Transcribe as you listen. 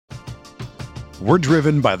We're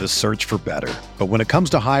driven by the search for better. But when it comes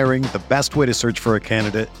to hiring, the best way to search for a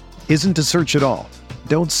candidate isn't to search at all.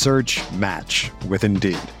 Don't search, match with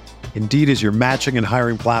Indeed. Indeed is your matching and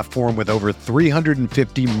hiring platform with over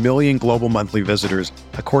 350 million global monthly visitors,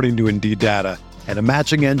 according to Indeed data, and a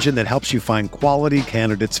matching engine that helps you find quality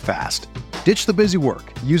candidates fast. Ditch the busy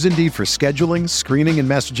work. Use Indeed for scheduling, screening, and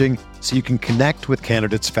messaging so you can connect with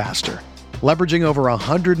candidates faster. Leveraging over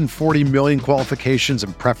 140 million qualifications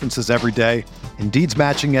and preferences every day, Indeed's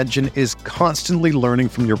matching engine is constantly learning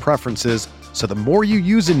from your preferences, so the more you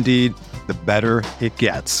use Indeed, the better it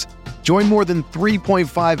gets. Join more than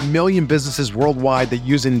 3.5 million businesses worldwide that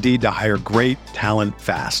use Indeed to hire great talent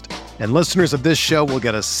fast. And listeners of this show will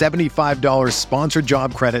get a $75 sponsored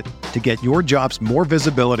job credit to get your jobs more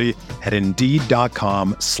visibility at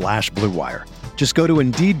Indeed.com/Blue Wire. Just go to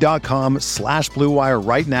Indeed.com/Blue Wire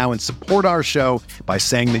right now and support our show by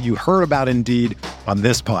saying that you heard about Indeed on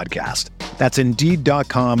this podcast. That's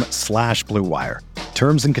Indeed.com/Blue Wire.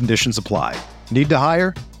 Terms and conditions apply. Need to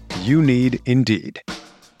hire? You need Indeed.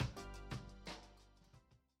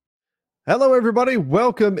 Hello, everybody.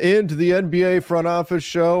 Welcome into the NBA Front Office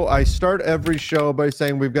Show. I start every show by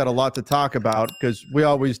saying we've got a lot to talk about because we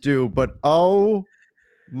always do. But oh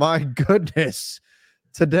my goodness,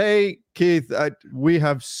 today, Keith, we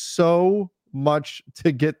have so much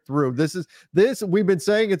to get through. This we've been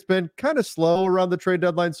saying it's been kind of slow around the trade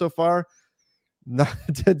deadline so far. Not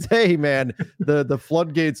today, man. The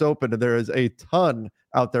floodgates open and there is a ton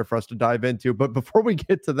out there for us to dive into. But before we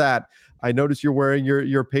get to that, I notice you're wearing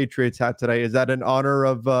your Patriots hat today. Is that in honor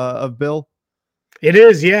of Bill? It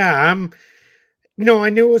is, yeah. I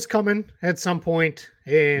knew it was coming at some point,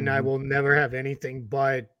 and I will never have anything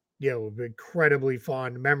but incredibly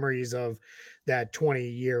fond memories of that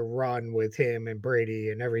 20-year run with him and Brady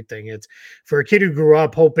and everything. It's for a kid who grew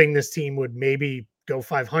up hoping this team would maybe go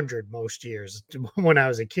 500 most years when I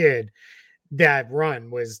was a kid. That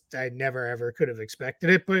run was, I never ever could have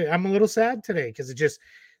expected it, but I'm a little sad today because it just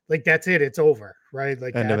that's it. It's over, right?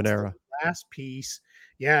 Like end of an era. Last piece,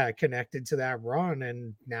 connected to that run,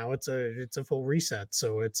 and now it's a full reset.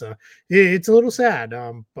 So it's a little sad.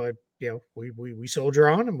 But we soldier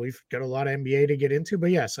on, and we've got a lot of NBA to get into.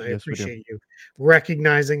 But yes, I appreciate you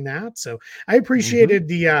recognizing that. So I appreciated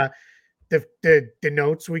the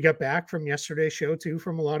notes we got back from yesterday's show too,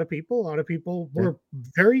 from a lot of people. A lot of people were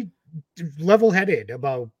very level-headed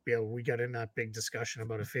about, we got in that big discussion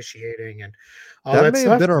about officiating and all that may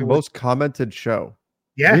stuff. have been our most commented show.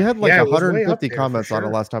 Yeah. We had 150 comments on it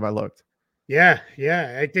last time I looked. Yeah.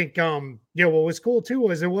 I think, what was cool too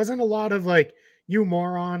was there wasn't a lot of you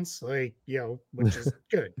morons, which is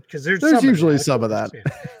good because there's usually some of that.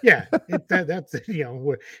 That's if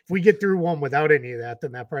we get through one without any of that,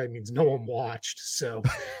 then that probably means no one watched. So,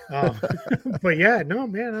 but yeah, no,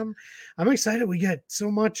 man, I'm excited. We got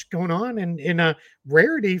so much going on, and in a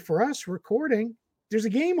rarity for us recording, there's a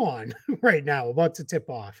game on right now about to tip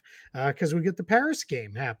off because we get the Paris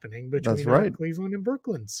game happening between Cleveland and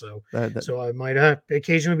Brooklyn. So, so I might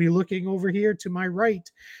occasionally be looking over here to my right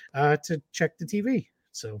to check the TV.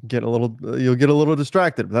 So you'll get a little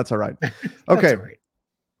distracted, but that's all right. Okay.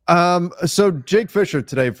 All right. So Jake Fisher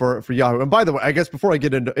today for Yahoo. And by the way, I guess before I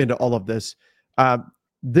get into all of this,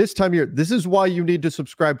 this time of year, this is why you need to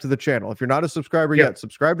subscribe to the channel. If you're not a subscriber yet,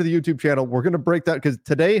 subscribe to the YouTube channel. We're going to break that because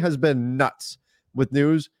today has been nuts with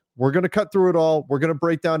news. We're going to cut through it all. We're going to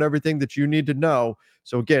break down everything that you need to know.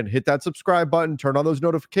 So again, hit that subscribe button, turn on those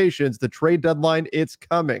notifications. The trade deadline, it's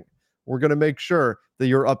coming. We're going to make sure that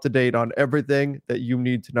you're up to date on everything that you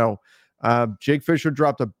need to know. Jake Fisher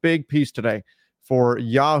dropped a big piece today for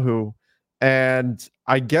Yahoo. And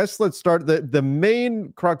I guess let's start. The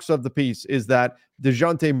main crux of the piece is that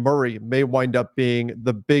Dejounte Murray may wind up being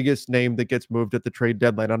the biggest name that gets moved at the trade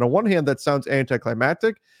deadline. On the one hand, that sounds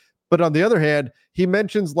anticlimactic. But on the other hand, he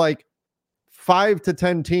mentions 5 to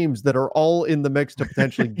 10 teams that are all in the mix to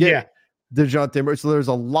potentially get Dejounte Murray. So there's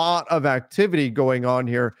a lot of activity going on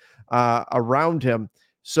here around him.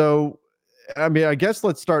 So, I mean, I guess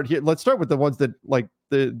let's start here. Let's start with the ones that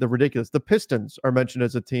the ridiculous. The Pistons are mentioned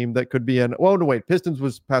as a team that could be in. Well, no, wait. Pistons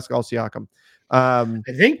was Pascal Siakam. I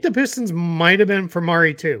think the Pistons might have been for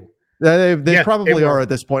Murray too. They probably are at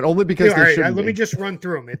this point, only because they shouldn't let be. me just run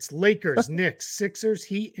through them. It's Lakers, Knicks, Sixers,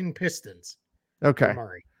 Heat, and Pistons. Okay.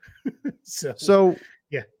 Murray. so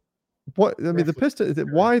yeah. What I mean, the Pistons.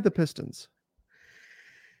 Why the Pistons?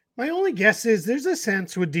 My only guess is there's a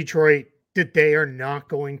sense with Detroit that they are not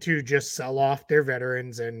going to just sell off their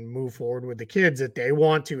veterans and move forward with the kids, that they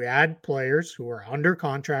want to add players who are under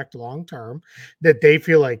contract long term, that they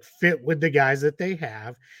feel like fit with the guys that they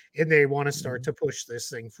have, and they want to start to push this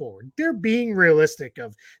thing forward. They're being realistic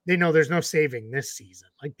of, they know there's no saving this season.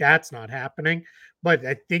 Like, that's not happening. But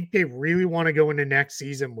I think they really want to go into next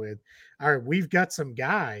season with, all right, we've got some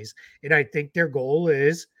guys, and I think their goal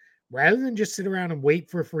is, rather than just sit around and wait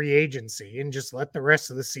for free agency and just let the rest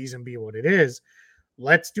of the season be what it is,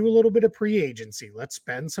 let's do a little bit of pre-agency. Let's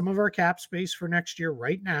spend some of our cap space for next year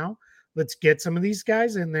right now. Let's get some of these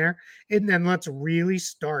guys in there, and then let's really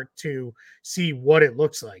start to see what it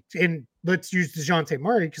looks like. And let's use Dejounte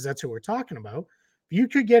Murray, because that's who we're talking about. If you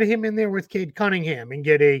could get him in there with Cade Cunningham and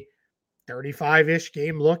get a 35-ish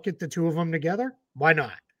game look at the two of them together, why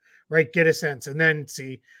not? Right? Get a sense, and then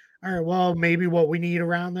see, all right, well, maybe what we need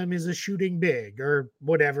around them is a shooting big or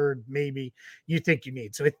whatever maybe you think you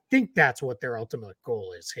need. So I think that's what their ultimate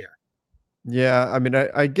goal is here. Yeah, I mean,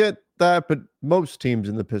 I get that, but most teams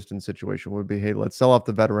in the Pistons situation would be, hey, let's sell off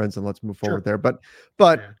the veterans and let's move forward there. But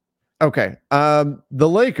Yeah. okay, the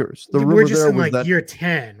Lakers, the We're rumor just there in was like that year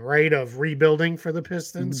 10, right, of rebuilding for the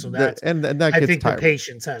Pistons. So that's, and that I gets think the tiring.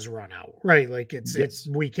 patience has run out, right? Like it's Yes.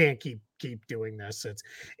 we can't keep doing this.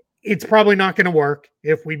 It's probably not going to work,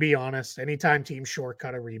 if we be honest. Anytime teams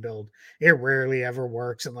shortcut a rebuild, it rarely ever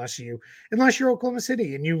works unless you're Oklahoma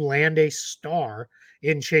City and you land a star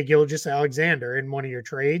in Shea Gilgeous-Alexander in one of your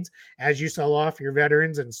trades as you sell off your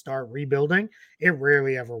veterans and start rebuilding. It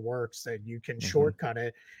rarely ever works that you can shortcut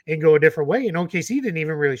it and go a different way. And OKC didn't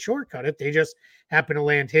even really shortcut it. They just happened to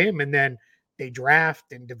land him, and then they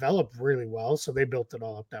draft and develop really well. So they built it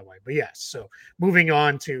all up that way. But yes, so moving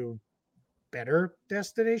on to better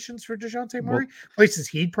destinations for Dejounte Murray, places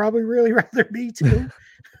he'd probably really rather be too.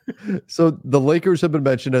 So the Lakers have been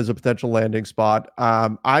mentioned as a potential landing spot.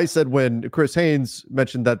 I said when Chris Haynes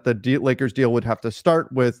mentioned that the Lakers deal would have to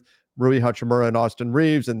start with Rui Hachimura and Austin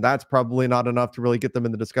Reeves, and that's probably not enough to really get them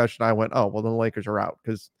in the discussion. I went, oh, well, then the Lakers are out,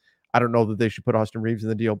 because I don't know that they should put Austin Reeves in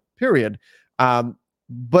the deal, period.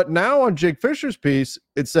 But now on Jake Fisher's piece,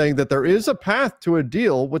 it's saying that there is a path to a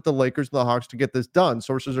deal with the Lakers and the Hawks to get this done.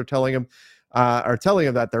 Sources are telling him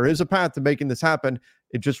that there is a path to making this happen.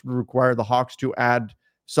 It just would require the Hawks to add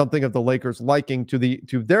something of the Lakers' liking to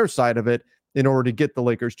their side of it in order to get the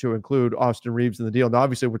Lakers to include Austin Reeves in the deal. Now,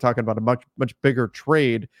 obviously, we're talking about a much bigger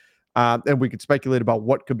trade, and we could speculate about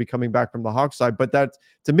what could be coming back from the Hawks side. But that,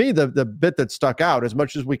 to me, the bit that stuck out, as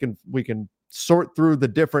much as we can sort through the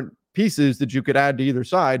different pieces that you could add to either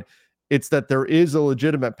side, it's that there is a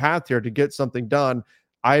legitimate path here to get something done.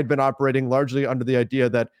 I had been operating largely under the idea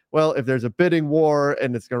that, well, if there's a bidding war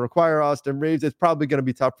and it's going to require Austin Reeves, it's probably going to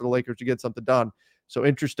be tough for the Lakers to get something done. So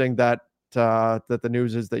interesting that the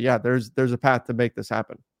news is that, yeah, there's a path to make this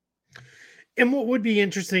happen. And what would be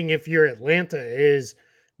interesting if you're Atlanta is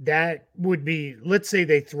that would be, let's say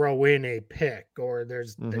they throw in a pick or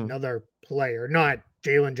there's another player, not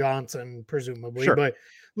Jalen Johnson, presumably, but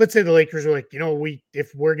let's say the Lakers are like,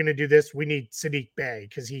 if we're going to do this, we need Sadiq Bey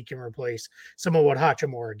because he can replace some of what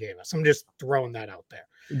Hachimura gave us. I'm just throwing that out there.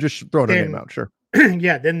 Just throwing a name out, sure.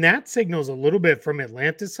 Yeah, then that signals a little bit from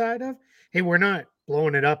Atlanta's side of, hey, we're not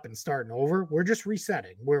blowing it up and starting over. We're just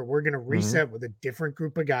resetting. We're going to reset with a different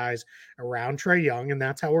group of guys around Trae Young, and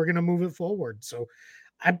that's how we're going to move it forward. So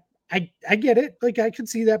I get it. Like, I could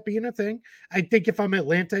see that being a thing. I think if I'm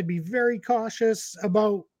Atlanta, I'd be very cautious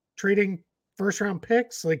about trading first round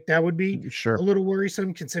picks. Like, that would be a little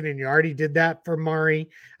worrisome, considering you already did that for Murray.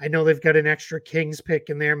 I know they've got an extra Kings pick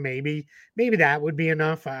in there. Maybe that would be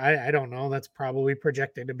enough. I don't know. That's probably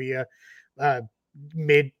projected to be a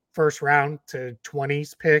mid first round to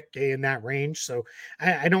 20s pick in that range. So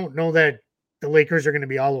I don't know that the Lakers are going to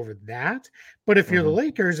be all over that. But if you're the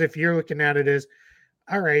Lakers, if you're looking at it as,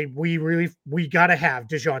 all right, we got to have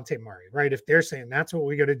Dejounte Murray, right? If they're saying that's what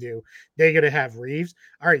we got to do, they got to have Reeves.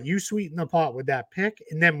 All right, you sweeten the pot with that pick,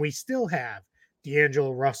 and then we still have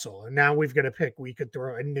D'Angelo Russell, and now we've got a pick. We could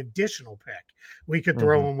throw an additional pick. We could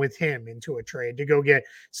throw him with him into a trade to go get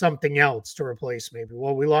something else to replace maybe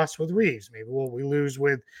what we lost with Reeves, maybe what we lose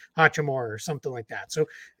with Hachimura or something like that. So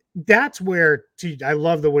that's where, I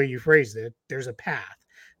love the way you phrased it. There's a path.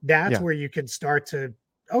 That's where you can start to,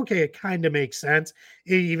 okay, it kind of makes sense.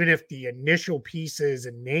 Even if the initial pieces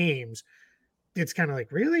and names, it's kind of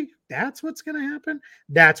like, really? That's what's going to happen?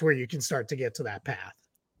 That's where you can start to get to that path.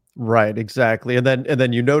 Right, exactly. And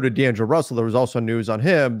then you noted D'Angelo Russell. There was also news on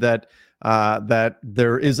him that that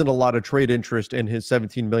there isn't a lot of trade interest in his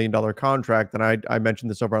 $17 million contract. And I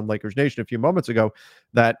mentioned this over on Lakers Nation a few moments ago,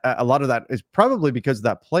 that a lot of that is probably because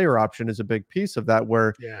that player option is a big piece of that,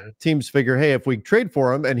 where teams figure, hey, if we trade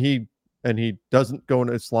for him and he and he doesn't go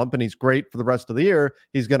into a slump and he's great for the rest of the year,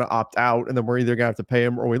 he's going to opt out, and then we're either going to have to pay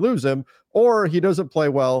him or we lose him, or he doesn't play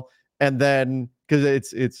well, and then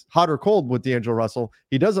because it's hot or cold with D'Angelo Russell,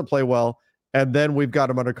 he doesn't play well, and then we've got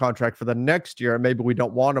him under contract for the next year, and maybe we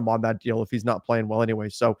don't want him on that deal if he's not playing well anyway.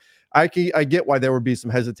 So I get why there would be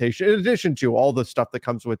some hesitation, in addition to all the stuff that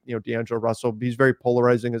comes with D'Angelo Russell. He's very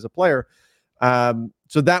polarizing as a player.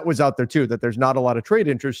 So that was out there too, that there's not a lot of trade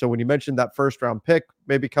interest. So when you mentioned that first round pick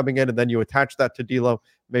maybe coming in and then you attach that to D'Lo,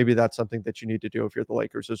 maybe that's something that you need to do if you're the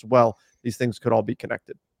Lakers as well. These things could all be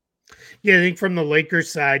connected. Yeah, I think from the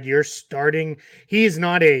Lakers side, he is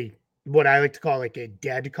not what I like to call like a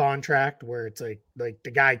dead contract where it's like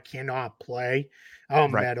the guy cannot play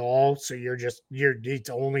Right. at all. So it's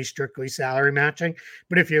only strictly salary matching.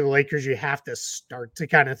 But if you're the Lakers, you have to start to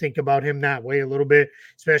kind of think about him that way a little bit,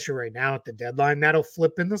 especially right now at the deadline. That'll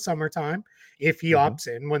flip in the summertime. If he opts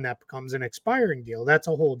in when that becomes an expiring deal, that's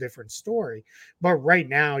a whole different story. But right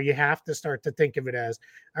now, you have to start to think of it as,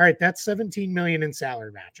 all right, that's 17 million in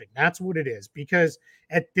salary matching. That's what it is. Because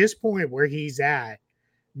at this point where he's at,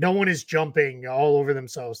 no one is jumping all over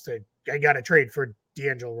themselves to, I got to trade for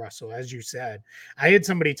D'Angelo Russell, as you said. I had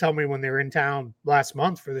somebody tell me when they were in town last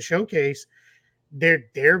month for the showcase,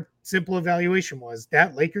 their simple evaluation was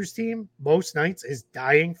that Lakers team most nights is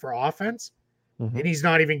dying for offense. And he's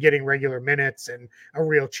not even getting regular minutes and a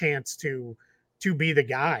real chance to be the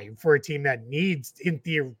guy for a team that needs,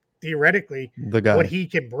 theoretically, the guy, what he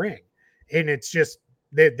can bring. And it's just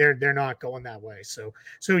they're not going that way. So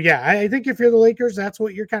yeah, I think if you're the Lakers, that's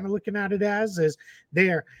what you're kind of looking at it as, is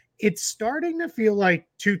there. It's starting to feel like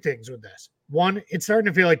two things with this. One, it's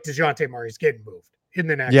starting to feel like Dejounte Murray's getting moved in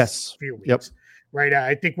the next few weeks. Yep. Right.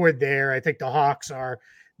 I think we're there. I think the Hawks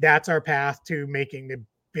that's our path to making the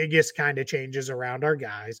biggest kind of changes around our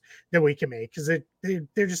guys that we can make, because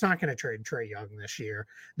they're just not going to trade Trae Young this year.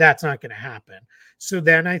 That's not going to happen. So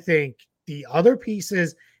then I think the other piece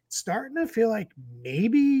is starting to feel like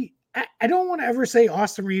maybe I don't want to ever say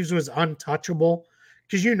Austin Reeves was untouchable,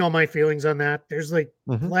 because my feelings on that. There's like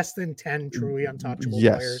less than 10 truly untouchable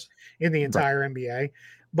players in the entire NBA.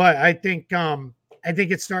 But I think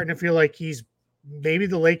it's starting to feel like maybe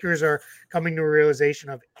the Lakers are coming to a realization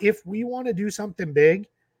of, if we want to do something big,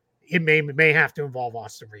 it may have to involve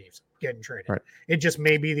Austin Reeves getting traded. Right. It just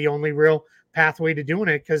may be the only real pathway to doing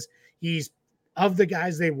it, because he's, of the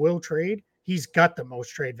guys they will trade, he's got the most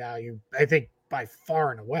trade value, I think, by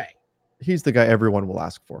far and away. He's the guy everyone will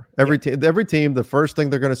ask for. Every team, the first thing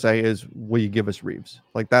they're going to say is, will you give us Reeves?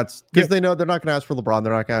 Like, that's because they know they're not going to ask for LeBron.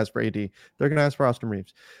 They're not going to ask for AD. They're going to ask for Austin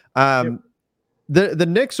Reeves. The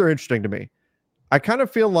Knicks are interesting to me. I kind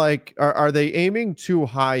of feel like, are they aiming too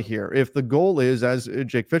high here? If the goal is, as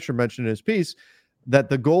Jake Fisher mentioned in his piece, that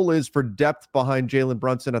the goal is for depth behind Jalen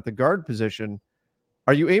Brunson at the guard position,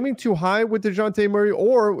 are you aiming too high with Dejounte Murray,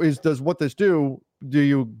 or does what this do? Do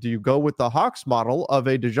you go with the Hawks model of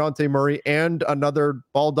a Dejounte Murray and another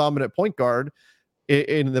ball dominant point guard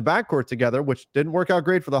in the backcourt together, which didn't work out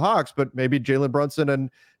great for the Hawks, but maybe Jalen Brunson and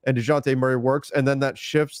Dejounte Murray works, and then that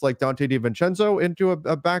shifts like Dante DiVincenzo into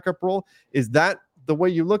a backup role? Is that the way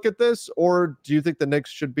you look at this, or do you think the Knicks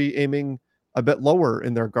should be aiming a bit lower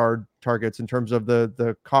in their guard targets in terms of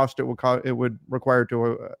the cost it would require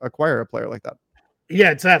to acquire a player like that?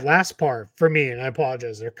 Yeah, it's that last part for me, and I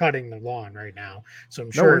apologize. They're cutting the lawn right now, so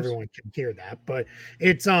I'm sure everyone can hear that. But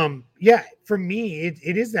it's for me,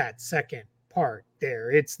 it is that second part there.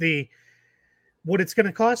 It's what it's going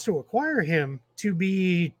to cost to acquire him to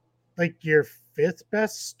be like your fifth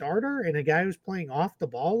best starter and a guy who's playing off the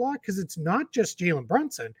ball a lot, because it's not just Jalen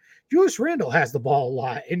Brunson. Julius Randle has the ball a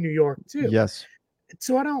lot in New York too. Yes.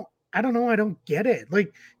 So I don't know. I don't get it.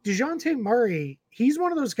 Like Dejounte Murray, he's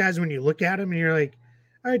one of those guys when you look at him and you're like,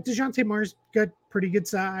 all right, Dejounte Murray's got pretty good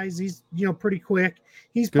size. He's, pretty quick.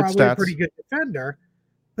 He's good probably stats. A pretty good defender.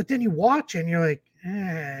 But then you watch and you're like,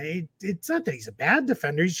 it's not that he's a bad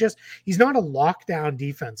defender. He's not a lockdown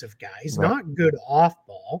defensive guy. He's not good off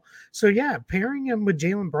ball. So yeah, pairing him with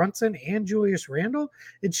Jalen Brunson and Julius Randle,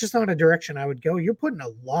 it's just not a direction I would go. You're putting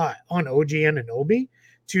a lot on OG Anunoby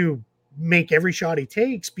to make every shot he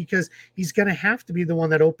takes, because he's going to have to be the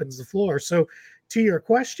one that opens the floor. So to your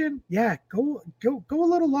question, yeah, go a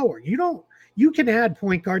little lower. You can add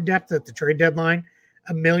point guard depth at the trade deadline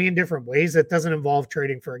a million different ways. That doesn't involve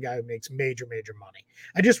trading for a guy who makes major money.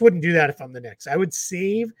 I just wouldn't do that if I'm the Knicks. I would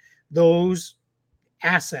save those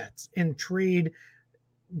assets and trade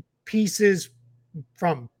pieces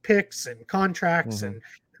from picks and contracts and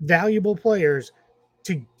valuable players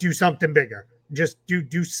to do something bigger. Just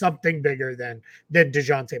do something bigger than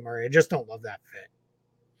Dejounte Murray. I just don't love that fit.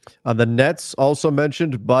 The Nets also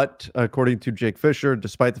mentioned, but according to Jake Fisher,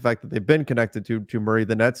 despite the fact that they've been connected to Murray,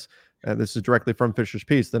 the Nets, and this is directly from Fisher's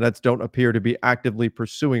piece, the Nets don't appear to be actively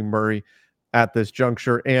pursuing Murray at this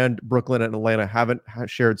juncture, and Brooklyn and Atlanta haven't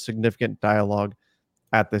shared significant dialogue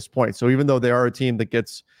at this point. So even though they are a team that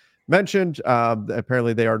gets mentioned,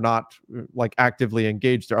 apparently they are not like actively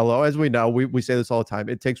engaged there. Although, as we know, we say this all the time,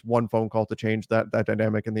 it takes one phone call to change that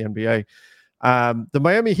dynamic in the NBA. The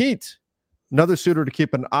Miami Heat, another suitor to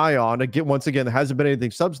keep an eye on. Again, once again, there hasn't been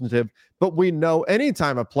anything substantive, but we know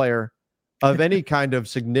anytime a player of any kind of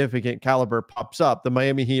significant caliber pops up, the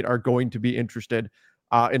Miami Heat are going to be interested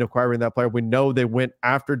in acquiring that player. We know they went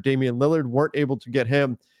after Damian Lillard, weren't able to get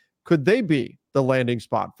him. Could they be the landing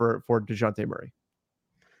spot for Dejounte Murray?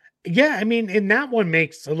 Yeah, I mean, and that one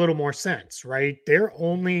makes a little more sense, right? Their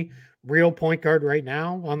only real point guard right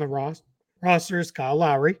now on the roster is Kyle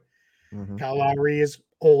Lowry. Mm-hmm. Kyle Lowry is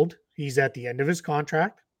old. He's at the end of his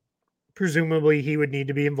contract. Presumably, he would need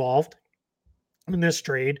to be involved in this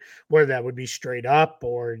trade, whether that would be straight up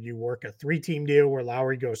or you work a 3-team deal where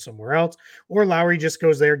Lowry goes somewhere else, or Lowry just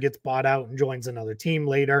goes there, gets bought out, and joins another team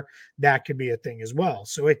later. That could be a thing as well.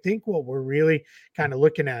 So I think what we're really kind of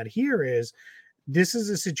looking at here is this is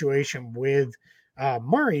a situation with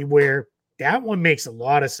Murray where that one makes a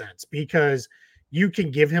lot of sense because you can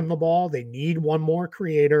give him the ball. They need one more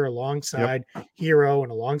creator alongside Hero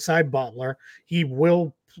and alongside Butler. He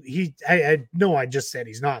will. I know I just said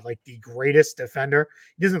he's not like the greatest defender.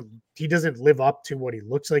 He doesn't live up to what he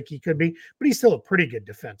looks like he could be, but he's still a pretty good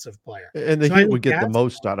defensive player. And the Heat would get the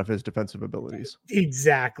most out of his defensive abilities.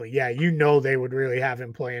 Exactly. Yeah. You know, they would really have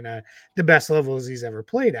him playing at the best levels he's ever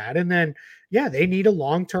played at. And then, yeah, they need a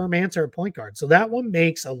long-term answer at point guard. So that one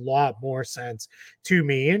makes a lot more sense to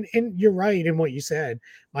me. And you're right in what you said.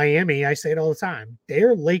 Miami, I say it all the time,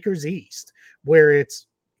 they're Lakers East, where it's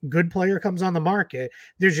good player comes on the market.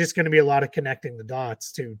 There's just going to be a lot of connecting the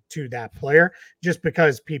dots to that player just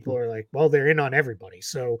because people are like, well, they're in on everybody.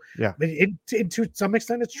 So yeah, but to some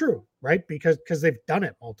extent it's true, right? Because they've done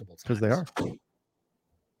it multiple times. Because they are.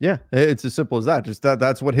 Yeah, it's as simple as that. Just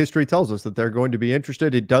that's what history tells us, that they're going to be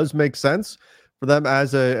interested. It does make sense for them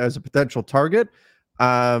as a potential target.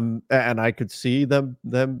 And I could see them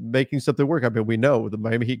making something work. I mean, we know the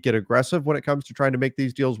Miami Heat get aggressive when it comes to trying to make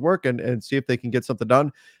these deals work and see if they can get something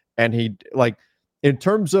done. And he, like, in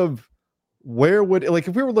terms of where would, like,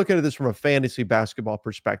 if we were looking at this from a fantasy basketball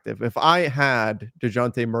perspective, if I had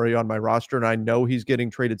Dejounte Murray on my roster and I know he's getting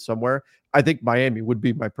traded somewhere, I think Miami would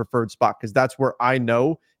be my preferred spot because that's where I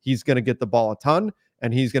know he's going to get the ball a ton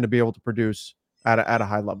and he's going to be able to produce at a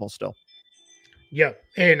high level still. Yep.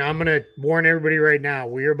 And I'm going to warn everybody right now,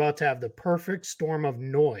 we're about to have the perfect storm of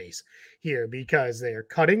noise here because they are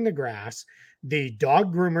cutting the grass. The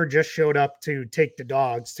dog groomer just showed up to take the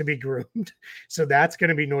dogs to be groomed. So that's going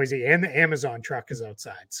to be noisy. And the Amazon truck is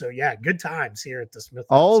outside. So yeah, good times here at the Smith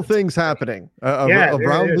House. All things happening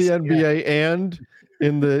around the NBA and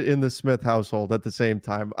in the Smith household at the same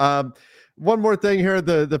time. One more thing here,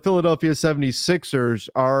 the Philadelphia 76ers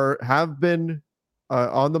have been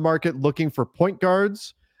on the market looking for point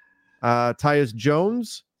guards. Tyus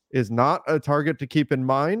Jones is not a target to keep in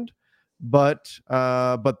mind, but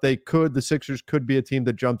the Sixers could be a team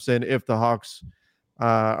that jumps in if the Hawks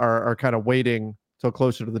are kind of waiting till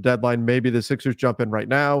closer to the deadline. Maybe the Sixers jump in right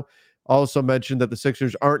now. Also mentioned that the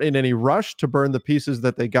Sixers aren't in any rush to burn the pieces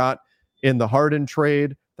that they got in the Harden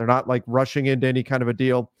trade. They're not like rushing into any kind of a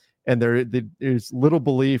deal. And there is little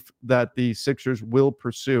belief that the Sixers will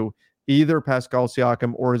pursue either Pascal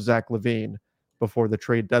Siakam or Zach LaVine before the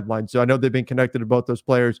trade deadline. So I know they've been connected to both those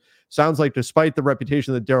players. Sounds like despite the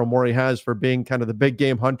reputation that Daryl Morey has for being kind of the big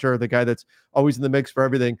game hunter, the guy that's always in the mix for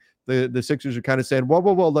everything, the Sixers are kind of saying, whoa,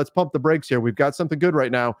 let's pump the brakes here. We've got something good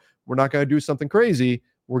right now. We're not going to do something crazy.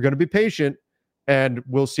 We're going to be patient, and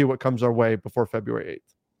we'll see what comes our way before February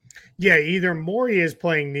 8th. Yeah, either Morey is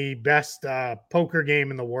playing the best poker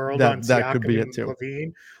game in the world on Siakam could be and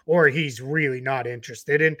LaVine, or he's really not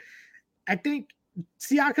interested. And I think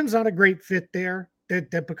Siakam's not a great fit there.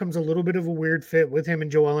 That becomes a little bit of a weird fit with him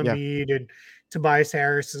and Joel Embiid and Tobias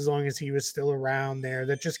Harris as long as he was still around there.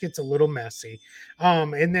 That just gets a little messy.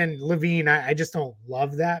 And then LaVine, I just don't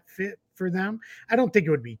love that fit for them. I don't think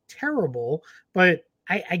it would be terrible, but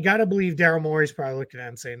I got to believe Daryl Morey's probably looking at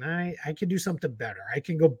him saying, I can do something better. I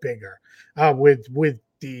can go bigger with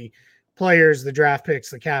the players, the draft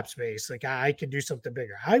picks, the cap space. Like I can do something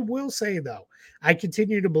bigger. I will say, though, I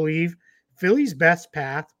continue to believe Philly's best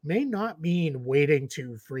path may not mean waiting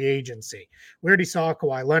to free agency. We already saw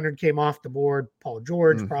Kawhi Leonard came off the board. Paul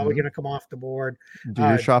George probably going to come off the board. Do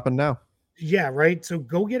your shopping now. Yeah, right. So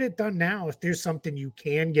go get it done now if there's something you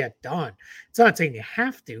can get done. It's not saying you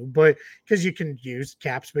have to, but because you can use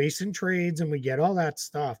cap space and trades and we get all that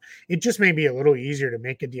stuff. It just may be a little easier to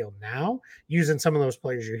make a deal now using some of those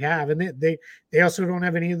players you have. And they also don't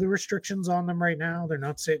have any of the restrictions on them right now. They're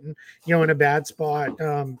not sitting, in a bad spot,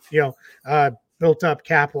 built up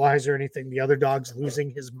cap wise or anything. The other dog's losing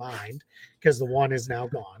his mind because the one is now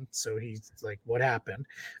gone. So he's like, what happened?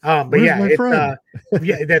 But Where's yeah, my it's friend?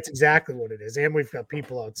 yeah, that's exactly what it is. And we've got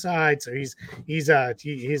people outside, so his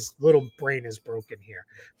little brain is broken here.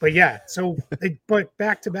 But yeah, but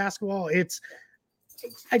back to basketball,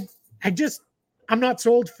 I I just I'm not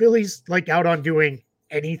sold. Philly's like out on doing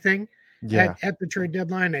anything Yeah, at the trade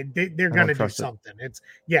deadline. They're I going don't to do trust it. something. It's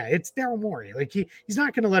Daryl Morey. Like he's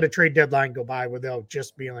not going to let a trade deadline go by without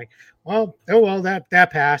just being like, well, that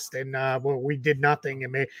passed, and we did nothing,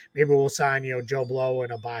 and maybe we'll sign Joe Blow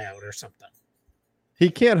in a buyout or something. He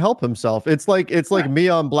can't help himself. It's like me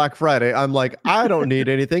on Black Friday. I'm like, I don't need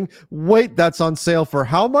anything. Wait, that's on sale for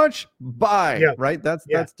how much? Buy. Yeah, Right? That's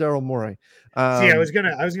yeah. Daryl Morey. See, I was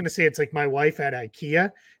gonna say it's like my wife at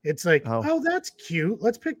IKEA. It's like, Oh, oh, that's cute.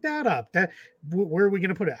 Let's pick that up. Where are we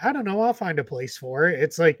gonna put it? I don't know. I'll find a place for it.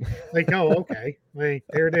 It's like oh, okay, like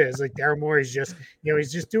there it is. Like Daryl Morey's just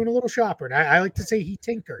he's just doing a little shopping. I like to say he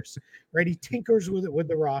tinkers, right? He tinkers with it with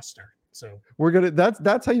the roster. So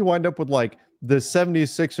that's how you wind up with like the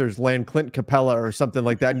 76ers land Clint Capella or something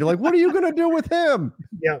like that. And you're like, what are you gonna do with him?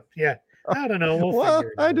 yeah. I don't know. We'll Well,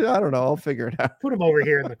 figure it out. I don't know. I'll figure it out. Put him over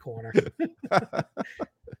here in the corner.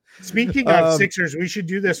 Speaking of Sixers, we should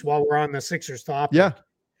do this while we're on the Sixers topic. Yeah.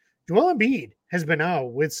 Joel Embiid has been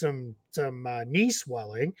out with some knee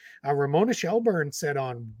swelling. Ramona Shelburne said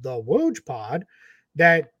on the Woj pod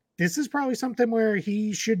that this is probably something where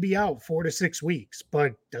he should be out 4 to 6 weeks,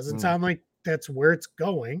 but doesn't sound like that's where it's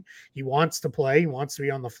going. He wants to play. He wants to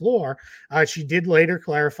be on the floor. She did later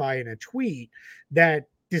clarify in a tweet that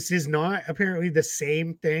this is not apparently the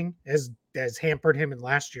same thing as hampered him in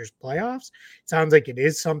last year's playoffs. It sounds like it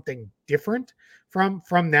is something different from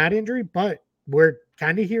that injury, but we're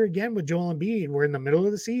kind of here again with Joel Embiid. We're in the middle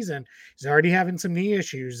of the season. He's already having some knee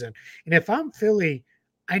issues. And if I'm Philly,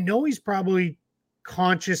 I know he's probably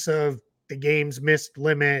conscious of the game's missed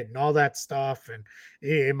limit and all that stuff. And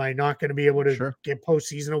am I not going to be able to get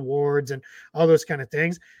postseason awards and all those kind of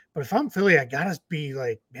things? But if I'm Philly, I gotta be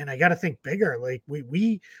like, man, I gotta think bigger. Like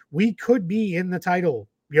we could be in the title,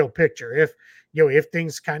 picture if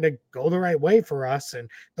things kind of go the right way for us. And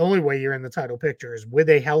the only way you're in the title picture is with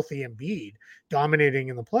a healthy Embiid dominating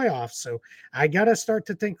in the playoffs. So I gotta start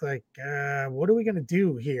to think like, what are we gonna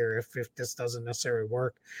do here if this doesn't necessarily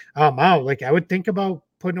work? Like I would think about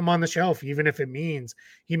putting him on the shelf, even if it means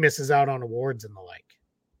he misses out on awards and the like.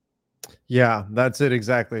 Yeah, that's it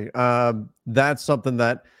exactly. That's something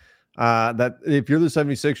that if you're the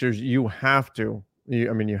 76ers, you have to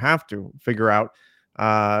figure out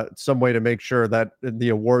some way to make sure that the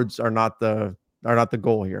awards are not the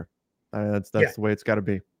goal here. That's the way it's got to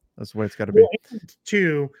be. That's the way it's got to be.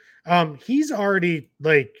 Too, he's already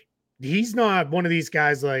he's not one of these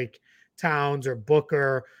guys like Towns or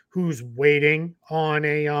Booker who's waiting on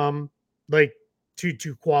a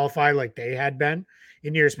to qualify like they had been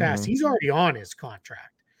in years past. He's already on his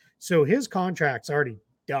contract, so his contract's already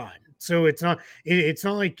done. So it's not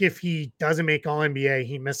like if he doesn't make All NBA,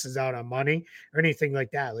 he misses out on money or anything like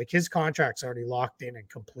that. Like his contract's already locked in and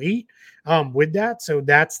complete with that. So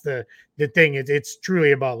that's the thing. It's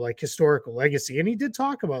truly about like historical legacy. And he did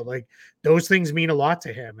talk about like those things mean a lot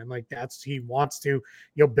to him. And like he wants to,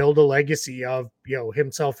 build a legacy of,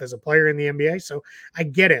 himself as a player in the NBA. So I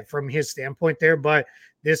get it from his standpoint there, but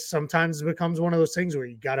this sometimes becomes one of those things where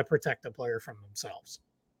you got to protect the player from themselves.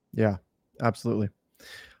 Yeah, absolutely.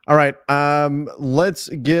 All right. Let's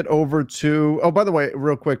get over to, oh, by the way,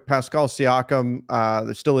 real quick, Pascal Siakam,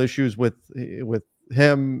 there's still issues with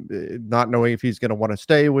him not knowing if he's going to want to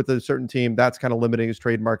stay with a certain team. That's kind of limiting his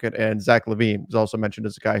trade market. And Zach LaVine is also mentioned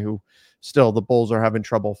as a guy who still the Bulls are having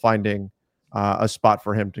trouble finding a spot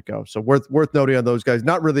for him to go. So worth noting on those guys.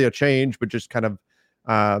 Not really a change, but just kind of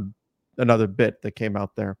another bit that came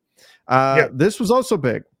out there. This was also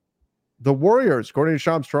big. The Warriors, according to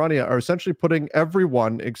Shams Charania, are essentially putting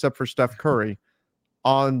everyone except for Steph Curry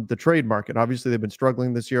on the trade market. Obviously, they've been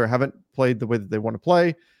struggling this year, haven't played the way that they want to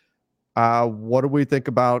play. What do we think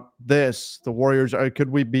about this? The Warriors,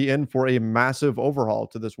 could we be in for a massive overhaul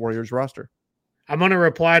to this Warriors roster? I'm going to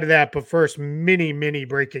reply to that, but first, mini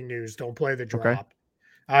breaking news. Don't play the drop.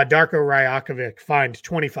 Okay. Darko Rajakovic fined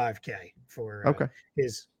 $25,000 for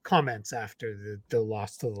his comments after the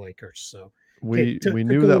loss to the Lakers. So We took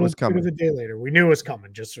knew a that little was bit of coming. a day later. We knew it was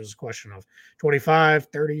coming. Just was a question of 25,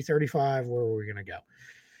 30, 35. Where were we going to go?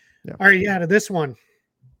 Yeah. All right. Yeah. To this one,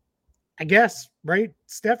 I guess, right?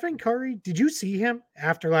 Stephen Curry, did you see him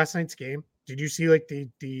after last night's game? Did you see like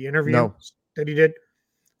the interview No. that he did?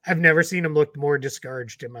 I've never seen him look more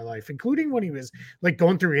discouraged in my life, including when he was like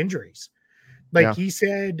going through injuries. Like Yeah. he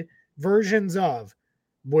said, versions of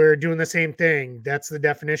we're doing the same thing. That's the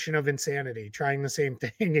definition of insanity, trying the same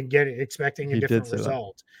thing and expecting a He did different say that.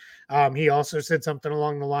 result. He also said something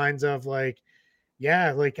along the lines of like,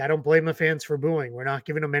 yeah, like I don't blame the fans for booing. We're not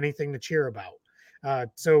giving them anything to cheer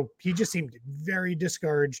about. So he just seemed very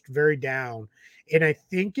discouraged, very down. And I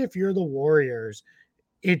think if you're the Warriors,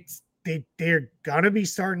 they're gonna be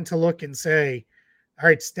starting to look and say, all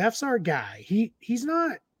right, Steph's our guy. He's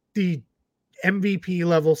not the MVP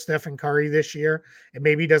level Stephen Curry this year, and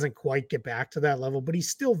maybe he doesn't quite get back to that level, but he's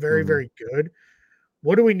still very, Mhm. very good.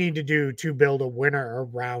 What do we need to do to build a winner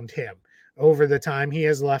around him over the time he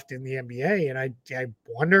has left in the NBA? And I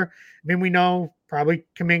wonder, I mean, we know probably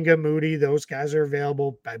Kuminga, Moody, those guys are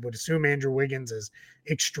available. I would assume Andrew Wiggins is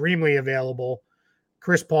extremely available.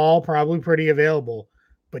 Chris Paul, probably pretty available.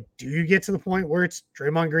 But do you get to the point where it's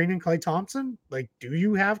Draymond Green and Klay Thompson? Like, do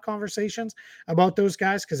you have conversations about those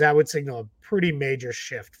guys? Because that would signal a pretty major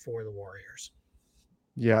shift for the Warriors.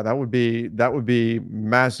 Yeah, that would be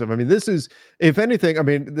massive. I mean, this is, if anything, I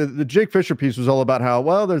mean, the Jake Fisher piece was all about how,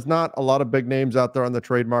 well, there's not a lot of big names out there on the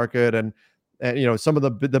trade market, and some of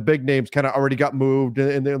the big names kind of already got moved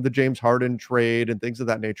in the James Harden trade and things of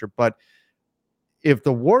that nature. But if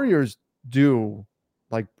the Warriors do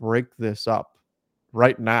like break this up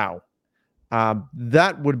right now,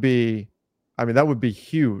 that would be, I mean, that would be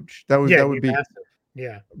huge. Yeah, That it'd would be be massive.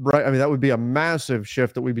 Yeah. right. I mean, that would be a massive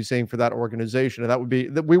shift that we'd be seeing for that organization. And that would be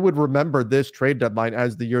that we would remember this trade deadline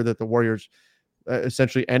as the year that the Warriors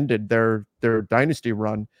essentially ended their dynasty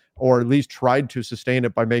run, or at least tried to sustain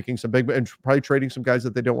it by making some big and probably trading some guys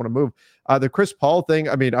that they don't want to move. The Chris Paul thing,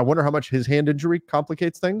 I mean, I wonder how much his hand injury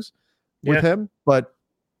complicates things with Yeah. him. But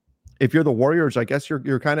if you're the Warriors, I guess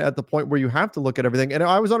you're kind of at the point where you have to look at everything. And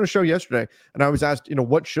I was on a show yesterday and I was asked,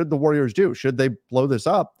 what should the Warriors do? Should they blow this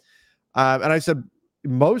up? And I said,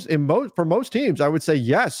 for most teams, I would say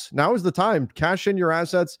yes. Now is the time. Cash in your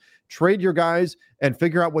assets, trade your guys, and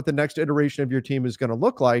figure out what the next iteration of your team is going to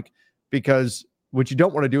look like. Because what you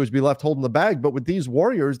don't want to do is be left holding the bag. But with these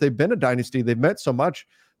Warriors, they've been a dynasty. They've meant so much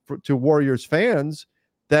to Warriors fans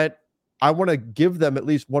that I want to give them at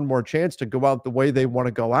least one more chance to go out the way they want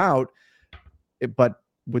to go out. But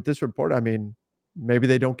with this report, I mean, maybe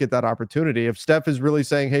they don't get that opportunity. If Steph is really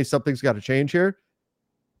saying, hey, something's got to change here,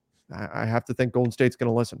 I have to think Golden State's going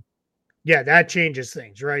to listen. Yeah, that changes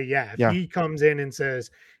things, right? Yeah. If Yeah. he comes in and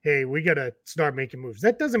says, hey, we got to start making moves,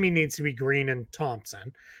 that doesn't mean it needs to be Green and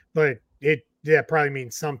Thompson, but that probably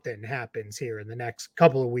means something happens here in the next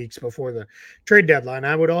couple of weeks before the trade deadline.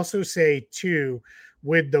 I would also say, too,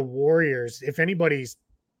 with the Warriors, if anybody's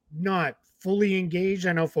not fully engaged,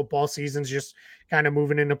 I know football season's just kind of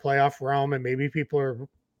moving into playoff realm and maybe people are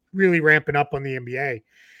really ramping up on the NBA.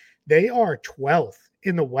 They are 12th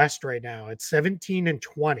in the West right now at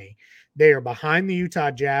 17-20. They are behind the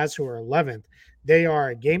Utah Jazz, who are 11th. They are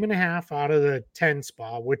a game and a half out of the 10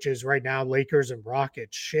 spot, which is right now Lakers and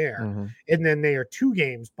Rockets share. Mm-hmm. And then they are 2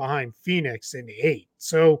 games behind Phoenix in 8.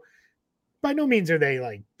 So by no means are they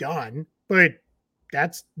like done, but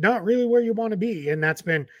that's not really where you want to be. And that's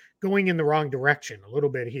been going in the wrong direction a little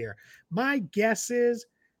bit here. My guess is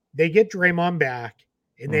they get Draymond back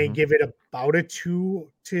and they give it about a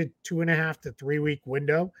 2 to 2.5 to 3 week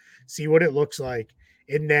window, see what it looks like.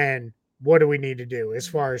 And then what do we need to do as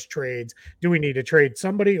far as trades? Do we need to trade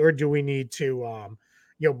somebody or do we need to,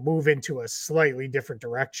 move into a slightly different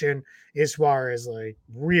direction as far as like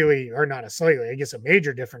really, or not a slightly, I guess a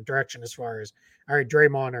major different direction as far as, all right,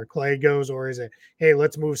 Draymond or Clay goes, or is it, hey,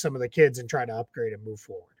 let's move some of the kids and try to upgrade and move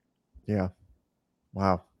forward? Yeah.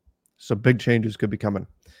 Wow. So big changes could be coming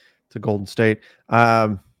to Golden State.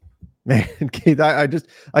 Man, Keith,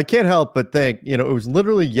 I can't help but think, it was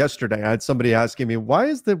literally yesterday. I had somebody asking me, why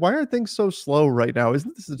are things so slow right now?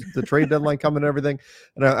 Isn't this the trade deadline coming and everything?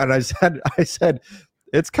 And I said,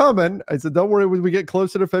 it's coming. I said, don't worry, when we get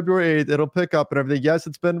closer to February 8th, it'll pick up and everything. Yes,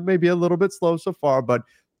 it's been maybe a little bit slow so far, but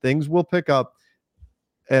things will pick up.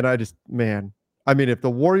 And I mean, if the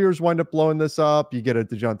Warriors wind up blowing this up, you get a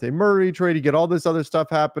Dejounte Murray trade, you get all this other stuff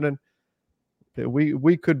happening.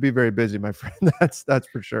 We could be very busy, my friend. That's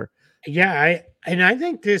for sure. Yeah, I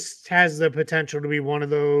think this has the potential to be one of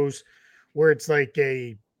those where it's like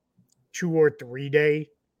a 2 or 3 day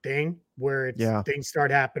thing where Yeah. things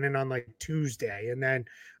start happening on like Tuesday, and then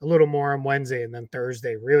a little more on Wednesday, and then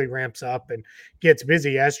Thursday really ramps up and gets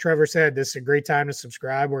busy. As Trevor said, this is a great time to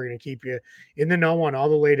subscribe. We're going to keep you in the know on all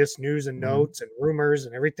the latest news and notes and rumors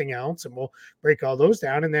and everything else, and we'll break all those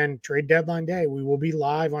down. And then trade deadline day, we will be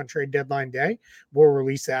live on trade deadline day. We'll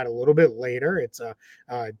release that a little bit later. It's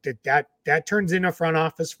that turns into front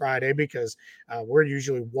office Friday because we're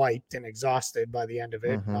usually wiped and exhausted by the end of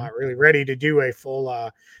it, not really ready to do a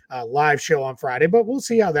full live show on Friday, but we'll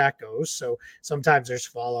see how that goes. So sometimes there's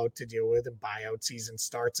fallout to deal with, and buyout season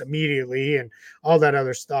starts immediately and all that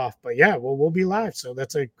other stuff. But yeah, we'll be live, so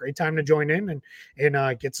that's a great time to join in and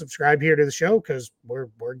get subscribed here to the show, because we're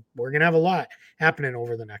gonna have a lot happening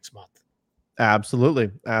over the next month.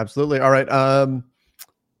 Absolutely. All right.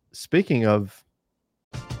 Speaking of,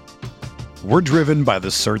 we're driven by the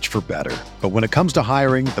search for better. But when it comes to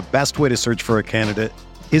hiring, the best way to search for a candidate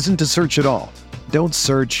isn't to search at all. Don't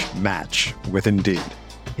search, match with Indeed.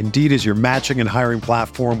 Indeed is your matching and hiring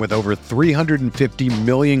platform with over 350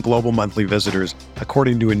 million global monthly visitors,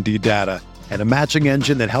 according to Indeed data, and a matching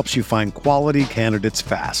engine that helps you find quality candidates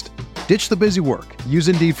fast. Ditch the busy work. Use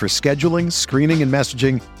Indeed for scheduling, screening, and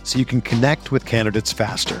messaging so you can connect with candidates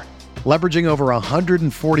faster. Leveraging over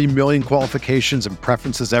 140 million qualifications and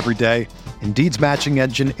preferences every day, Indeed's matching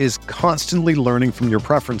engine is constantly learning from your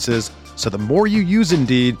preferences, so the more you use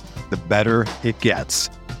Indeed, the better it gets.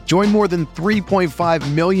 Join more than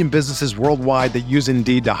 3.5 million businesses worldwide that use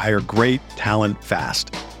Indeed to hire great talent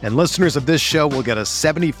fast. And listeners of this show will get a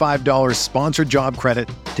 $75 sponsored job credit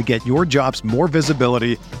to get your jobs more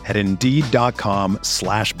visibility at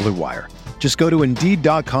Indeed.com/Blue Wire. Just go to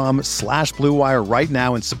Indeed.com/Blue Wire right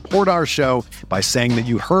now and support our show by saying that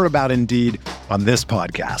you heard about Indeed on this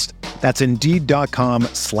podcast. That's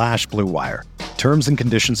Indeed.com/Blue Wire. Terms and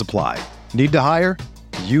conditions apply. Need to hire?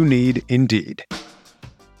 You need Indeed.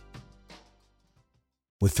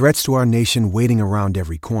 With threats to our nation waiting around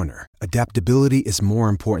every corner, adaptability is more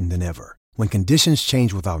important than ever. When conditions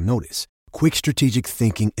change without notice, quick strategic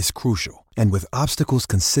thinking is crucial. And with obstacles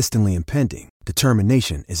consistently impending,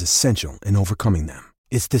 determination is essential in overcoming them.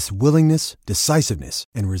 It's this willingness, decisiveness,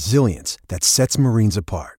 and resilience that sets Marines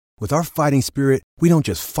apart. With our fighting spirit, we don't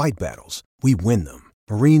just fight battles, we win them.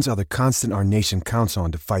 Marines are the constant our nation counts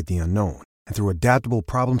on to fight the unknown. And through adaptable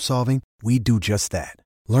problem solving, we do just that.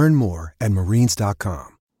 Learn more at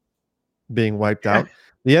marines.com. being wiped out.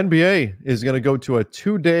 The NBA is going to go to a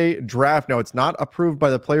 2-day draft. Now, it's not approved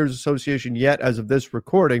by the Players Association yet as of this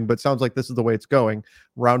recording, but sounds like this is the way it's going.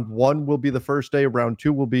 Round 1 will be the first day. Round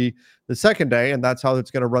 2 will be the second day, and that's how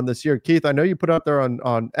it's going to run this year. Keith, I know you put out there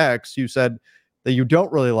on X, you said that you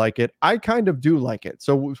don't really like it. I kind of do like it.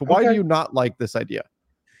 So why do you not like this idea?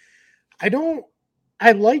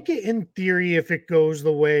 I like it in theory if it goes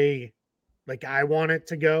the way like I want it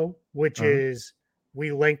to go, which is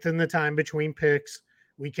we lengthen the time between picks.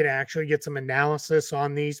 We can actually get some analysis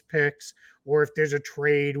on these picks, or if there's a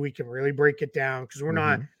trade, we can really break it down, because we're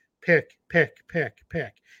not pick.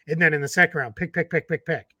 And then in the second round, pick.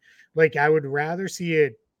 Like, I would rather see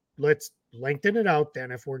it, let's lengthen it out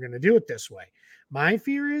then if we're going to do it this way. My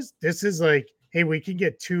fear is this is like, hey, we can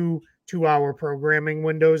get two-hour programming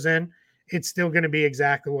windows in. It's still going to be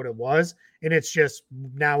exactly what it was. And it's just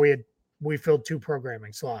now we filled 2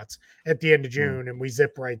 programming slots at the end of June and we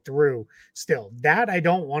zip right through still. That I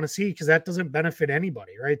don't want to see, because that doesn't benefit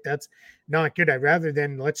anybody, right? That's not good. I'd rather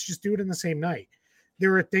than let's just do it in the same night.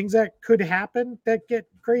 There are things that could happen that get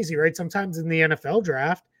crazy, right? Sometimes in the NFL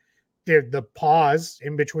draft, the pause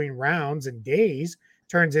in between rounds and days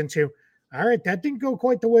turns into, all right, that didn't go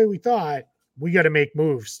quite the way we thought. We got to make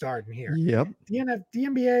moves starting here. Yep. The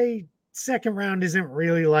NBA second round isn't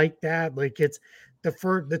really like that. Like, it's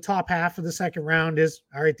the top half of the second round is,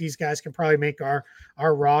 all right, these guys can probably make our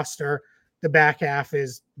roster. The back half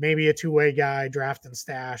is maybe a two-way guy, draft and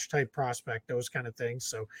stash type prospect, those kind of things.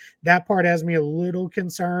 So that part has me a little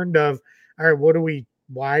concerned of, all right,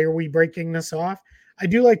 why are we breaking this off? I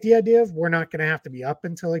do like the idea of we're not going to have to be up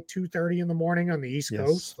until like 2:30 in the morning on the East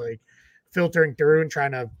Coast, like filtering through and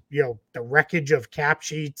trying to, the wreckage of cap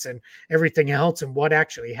sheets and everything else and what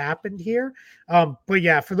actually happened here. But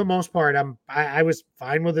yeah, for the most part, I was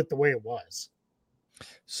fine with it the way it was.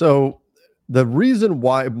 So the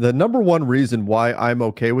number one reason why I'm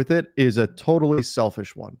okay with it is a totally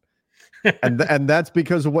selfish one. And that's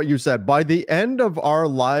because of what you said. By the end of our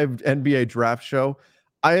live NBA draft show,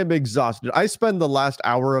 I am exhausted. I spend the last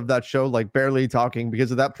hour of that show like barely talking,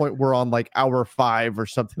 because at that point we're on like hour 5 or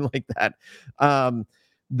something like that.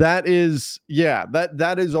 That is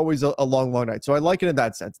always a long night. So I like it in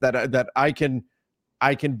that sense that I can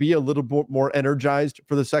be a little bit more energized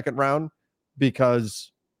for the second round,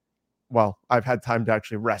 because well, I've had time to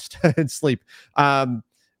actually rest and sleep.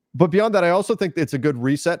 But beyond that, I also think it's a good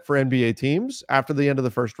reset for NBA teams after the end of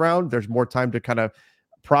the first round. There's more time to kind of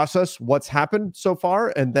process what's happened so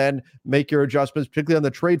far and then make your adjustments, particularly on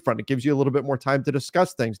the trade front. It gives you a little bit more time to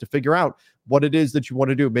discuss things, to figure out what it is that you want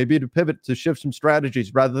to do, maybe to pivot, to shift some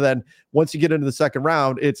strategies, rather than once you get into the second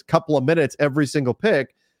round, it's a couple of minutes every single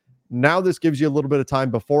pick. Now this gives you a little bit of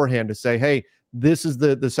time beforehand to say, hey, this is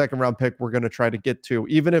the second round pick we're going to try to get to.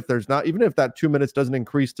 Even if that 2 minutes doesn't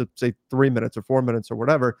increase to say 3 minutes or 4 minutes or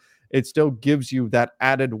whatever, it still gives you that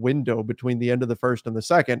added window between the end of the first and the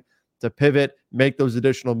second to pivot, make those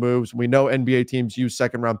additional moves. We know NBA teams use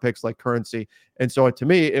second round picks like currency. And so to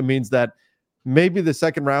me, it means that maybe the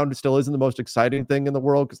second round still isn't the most exciting thing in the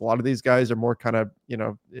world, because a lot of these guys are more kind of,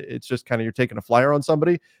 it's just kind of you're taking a flyer on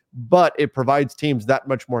somebody, but it provides teams that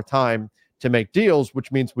much more time to make deals,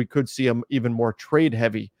 which means we could see them even more trade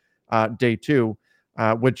heavy day two,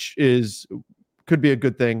 which could be a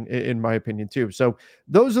good thing in my opinion too. So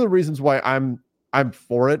those are the reasons why I'm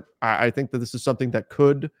for it. I think that this is something that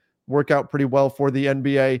could work out pretty well for the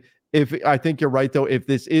NBA. I think you're right though, if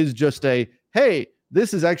this is just hey,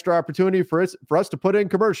 this is extra opportunity for us to put in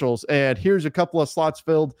commercials, and here's a couple of slots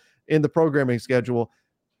filled in the programming schedule,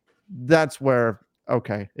 that's where,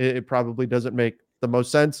 okay, it probably doesn't make the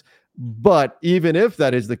most sense. But even if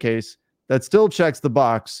that is the case, that still checks the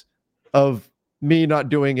box of me not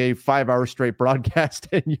doing a 5-hour straight broadcast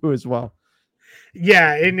and you as well.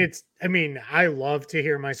 Yeah, and I love to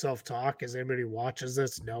hear myself talk, as anybody who watches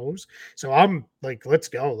this knows. So I'm like, let's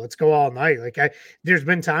go all night. Like there's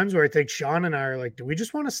been times where I think Sean and I are like, do we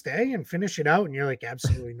just want to stay and finish it out? And you're like,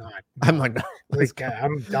 absolutely not. I'm like, no,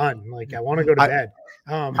 I'm done. Like I want to go to bed.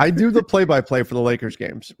 I do the play-by-play for the Lakers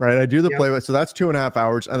games, right? I do the play-by, so that's 2.5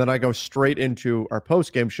 hours, and then I go straight into our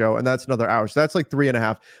post-game show, and that's another hour. So that's like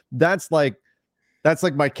 3.5. That's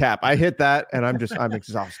like my cap. I hit that and I'm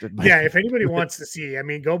exhausted. Yeah. If anybody wants to see,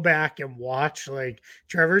 go back and watch, like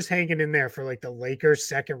Trevor's hanging in there for like the Lakers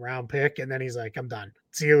second round pick. And then he's like, I'm done.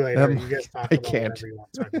 See you later. You guys talk about whatever you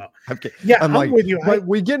want to talk about. I'm like, with you.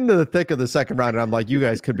 We get into the thick of the second round and I'm like, you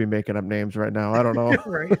guys could be making up names right now. I don't know.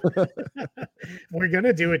 Right. We're going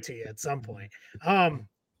to do it to you at some point.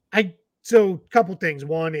 So a couple things.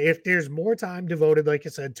 One, if there's more time devoted, like I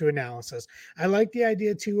said, to analysis, I like the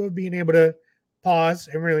idea too of being able to pause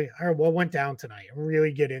and really, all right, what went down tonight, and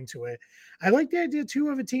really get into it. I like the idea too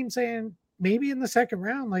of a team saying maybe in the second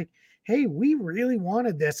round, like, hey, we really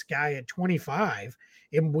wanted this guy at 25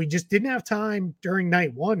 and we just didn't have time during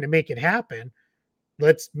night one to make it happen.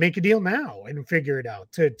 Let's make a deal now and figure it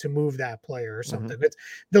out to move that player or something. It's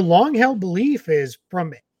the long held belief is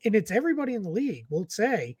and it's everybody in the league will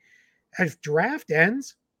say, if draft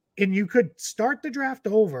ends and you could start the draft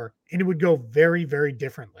over and it would go very, very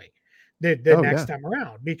differently the next time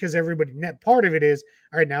around, because part of it is,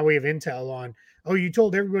 all right, now we have intel on, you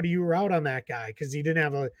told everybody you were out on that guy because he didn't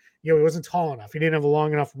have he wasn't tall enough, he didn't have a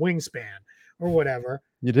long enough wingspan or whatever.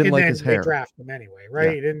 You didn't like his hair. They draft him anyway,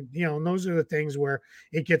 right? Yeah. And those are the things where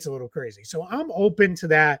it gets a little crazy. So I'm open to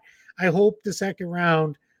that. I hope the second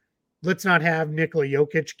round, let's not have Nikola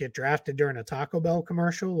Jokic get drafted during a Taco Bell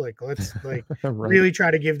commercial. Like, let's right. Really try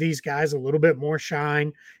to give these guys a little bit more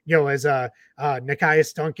shine. As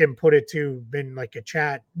Nekias Duncan put it in like a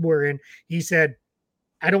chat we're in, he said,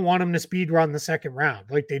 I don't want them to speed run the second round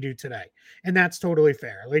like they do today. And that's totally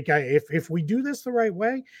fair. Like if we do this the right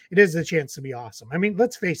way, it is a chance to be awesome.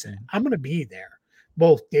 Let's face it, I'm going to be there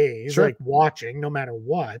both days, like watching no matter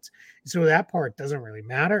what. So that part doesn't really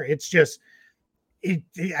matter. It's just,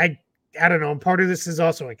 I don't know. And part of this is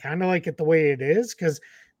also, I kind of like it the way it is, because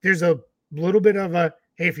there's a little bit of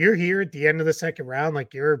hey, if you're here at the end of the second round,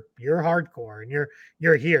 like you're hardcore and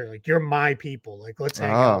you're here, like you're my people, like let's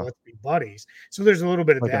hang out, let's be buddies. So there's a little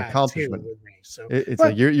bit of like that too with me. So it's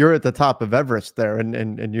like you're at the top of Everest there,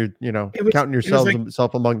 and you're counting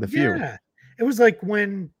yourself among the few. Yeah, it was like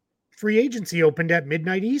when free agency opened at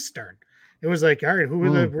midnight Eastern. It was like, all right, who are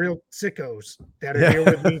the real sickos that are here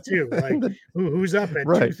with me too? Like, who's up at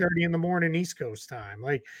 2:30 in the morning East Coast time?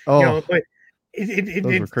 Like, but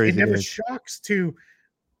it never shocks to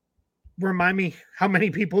remind me how many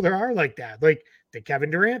people there are like that. Like the Kevin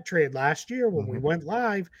Durant trade last year when we went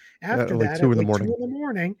live after that at 2 in the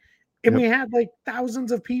morning, and we had like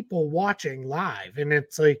thousands of people watching live, and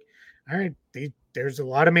it's like, all right, there's a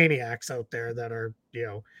lot of maniacs out there that are,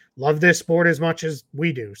 love this sport as much as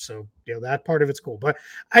we do. So, that part of it's cool. But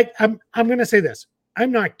I'm going to say this.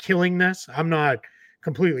 I'm not killing this. I'm not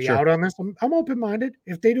completely out on this. I'm open-minded.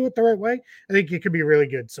 If they do it the right way, I think it could be really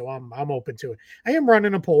good. So I'm open to it. I am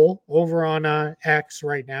running a poll over on X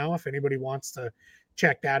right now. If anybody wants to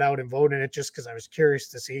check that out and vote in it just because I was curious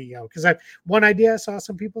to see, because one idea I saw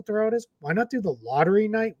some people throw out is why not do the lottery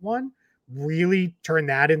night one, really turn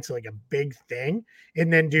that into like a big thing,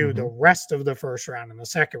 and then do the rest of the first round and the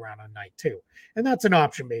second round on night 2. And that's an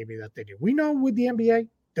option maybe that they do. We know with the NBA,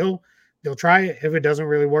 they'll try it. If it doesn't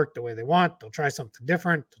really work the way they want, they'll try something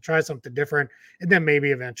different. And then maybe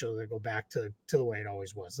eventually they'll go back to the way it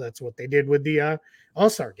always was. That's what they did with the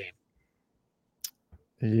All-Star game.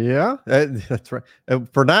 Yeah, that's right.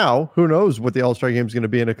 For now, who knows what the All-Star game is going to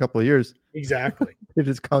be in a couple of years? Exactly. It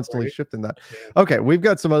is constantly shifting that. Yeah. Okay, we've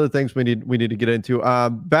got some other things we need to get into.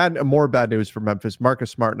 More bad news for Memphis.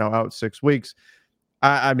 Marcus Smart now out 6 weeks.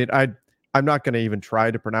 I'm not going to even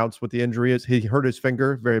try to pronounce what the injury is. He hurt his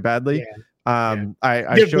finger very badly. Yeah.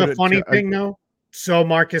 I showed the funny thing though. So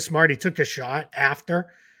Marcus Smart, he took a shot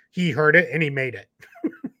after he hurt it and he made it.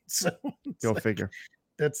 So go figure.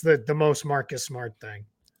 That's the most Marcus Smart thing.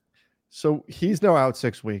 So he's now out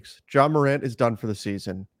 6 weeks. John Morant is done for the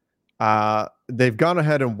season. They've gone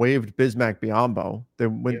ahead and waived Bismack Biyombo.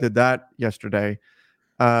 They did that yesterday.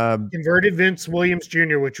 Converted Vince Williams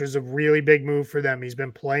Jr., which was a really big move for them. He's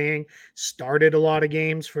been playing, started a lot of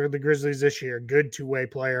games for the Grizzlies this year. Good two-way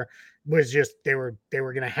player. Was just they were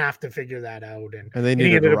going to have to figure that out, and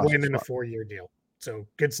he ended up winning a 4-year deal. So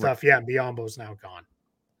good stuff. Right. Yeah, Biyombo's now gone.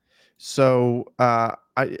 So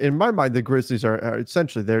in my mind, the Grizzlies are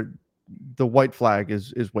essentially the white flag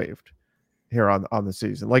is waved here on the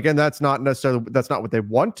season. Like, and that's not what they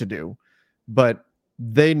want to do, but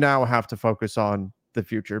they now have to focus on the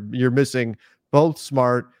future. You're missing both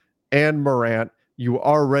Smart and Morant. You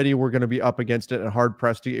already were going to be up against it and hard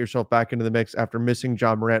pressed to get yourself back into the mix after missing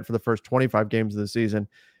John Morant for the first 25 games of the season.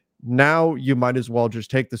 Now you might as well just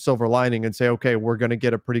take the silver lining and say, okay, we're going to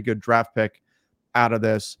get a pretty good draft pick out of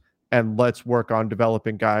this, and let's work on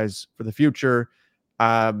developing guys for the future.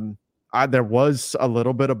 There was a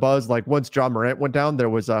little bit of buzz. Like once John Morant went down, there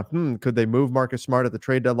was could they move Marcus Smart at the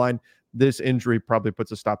trade deadline? This injury probably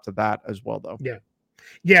puts a stop to that as well, though.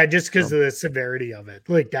 Yeah, just because of the severity of it.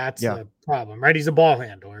 Like that's the problem, right? He's a ball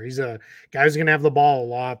handler. He's a guy who's going to have the ball a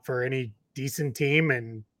lot for any decent team,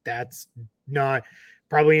 and that's not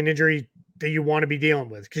probably an injury that you want to be dealing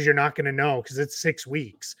with because you're not going to know because it's 6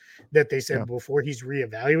 weeks that they said before he's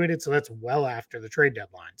reevaluated. So that's well after the trade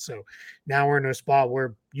deadline. So now we're in a spot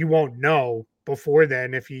where you won't know before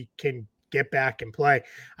then if he can get back and play.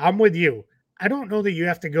 I'm with you. I don't know that you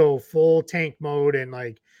have to go full tank mode and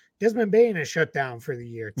like Desmond Bane is shut down for the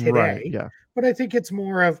year today. Right, yeah. But I think it's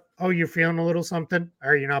more of, you're feeling a little something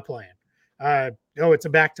or you're not playing. It's a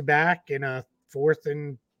back-to-back in a fourth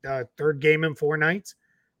and third game in 4 nights.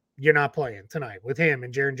 You're not playing tonight with him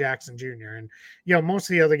and Jaren Jackson Jr. And,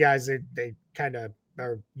 most of the other guys, they kind of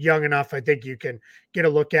are young enough. I think you can get a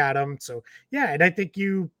look at them. So, yeah, and I think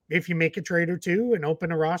if you make a trade or two and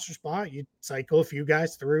open a roster spot, you cycle a few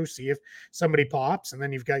guys through, see if somebody pops, and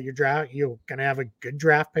then you've got your draft. You're going to have a good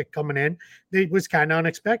draft pick coming in. It was kind of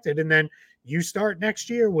unexpected. And then you start next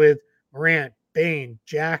year with Morant, Bane,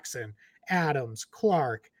 Jackson, Adams,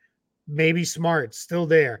 Clark, maybe Smart still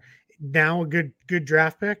there. Now a good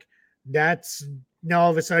draft pick. That's now all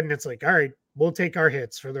of a sudden it's like, all right, we'll take our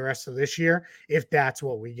hits for the rest of this year if that's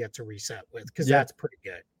what we get to reset with, because that's pretty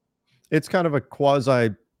good. It's kind of a quasi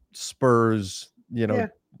Spurs,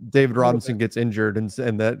 David Robinson gets injured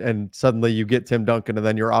and suddenly you get Tim Duncan and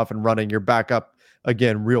then you're off and running. You're back up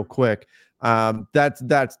again real quick. That's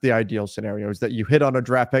the ideal scenario, is that you hit on a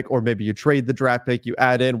draft pick, or maybe you trade the draft pick, you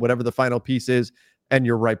add in whatever the final piece is, and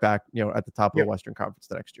you're right back, at the top of the Western Conference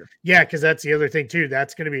the next year. Yeah, because that's the other thing too.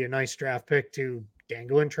 That's going to be a nice draft pick to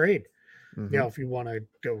dangle and trade. If you want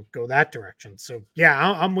to go that direction. So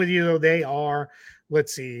yeah, I'm with you though. They are,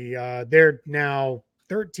 let's see, they're now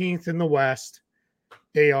 13th in the West.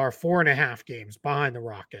 They are 4.5 games behind the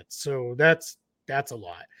Rockets. So that's a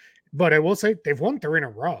lot. But I will say they've won 3 in a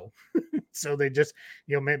row. So they just,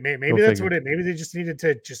 maybe that's what maybe they just needed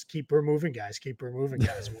to just keep removing guys.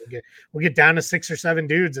 We'll get down to 6 or 7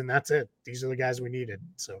 dudes and that's it. These are the guys we needed.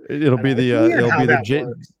 So it'll be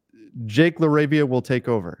Jake LaRavia will take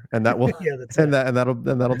over, and that will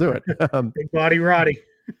that'll do it. Big body Roddy.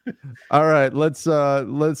 All right, let's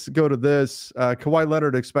go to this. Kawhi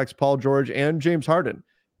Leonard expects Paul George and James Harden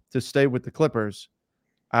to stay with the Clippers.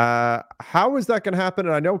 How is that going to happen?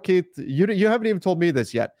 And I know, Keith, you haven't even told me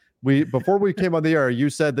this yet. Before we came on the air, you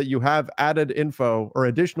said that you have added info or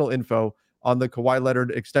additional info on the Kawhi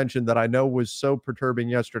Leonard extension that I know was so perturbing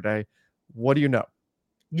yesterday. What do you know?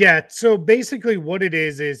 Yeah, so basically what it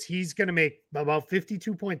is he's going to make about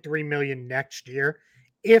 $52.3 million next year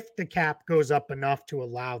if the cap goes up enough to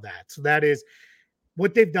allow that. So that is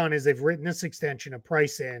what they've done, is they've written this extension, a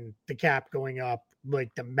price in the cap going up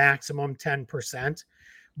like the maximum 10%.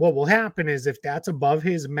 What will happen is if that's above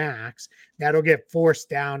his max, that'll get forced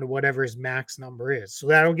down to whatever his max number is. So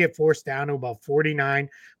that'll get forced down to about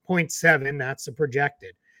 49.7. That's the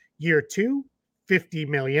projected. Year 2, 50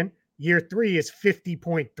 million. Year 3 is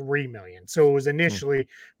 50.3 million. So it was initially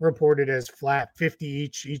reported as flat 50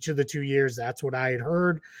 each of the 2 years. That's what I had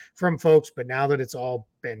heard from folks. But now that it's all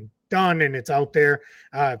been done and it's out there,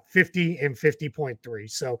 50 and 50.3.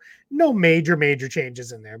 So no major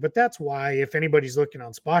changes in there. But that's why if anybody's looking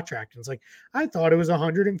on Spot Track, it's like, I thought it was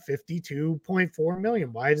 152.4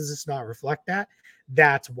 million. Why does this not reflect that?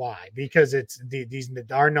 That's why, because it's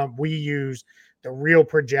our number. We use the real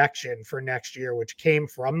projection for next year, which came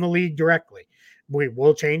from the league directly. We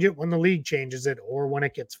will change it when the league changes it or when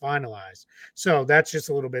it gets finalized. So that's just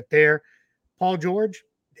a little bit there. Paul George,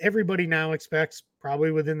 everybody now expects probably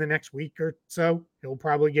within the next week or so, he'll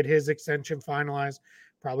probably get his extension finalized.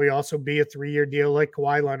 Probably also be a 3-year deal like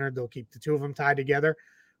Kawhi Leonard. They'll keep the two of them tied together.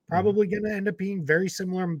 Probably going to end up being very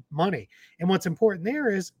similar money. And what's important there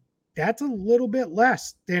is that's a little bit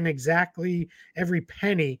less than exactly every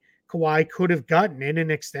penny Kawhi could have gotten in an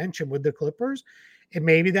extension with the Clippers. And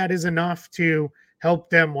maybe that is enough to help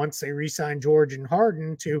them once they re-sign George and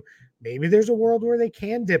Harden to maybe there's a world where they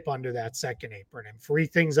can dip under that second apron and free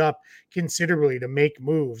things up considerably to make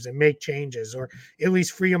moves and make changes, or at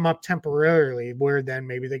least free them up temporarily where then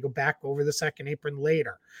maybe they go back over the second apron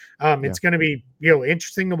later. It's going to be,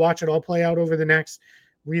 interesting to watch it all play out over the next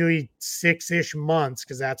really 6-ish months,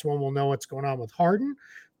 because that's when we'll know what's going on with Harden.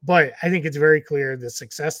 But I think it's very clear the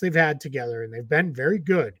success they've had together, and they've been very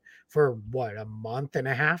good for a month and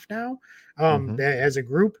a half now as a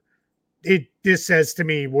group. This says to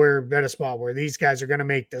me we're at a spot where these guys are going to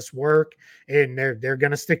make this work, and they're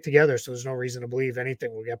going to stick together. So there's no reason to believe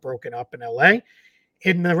anything will get broken up in LA.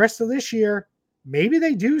 In the rest of this year, maybe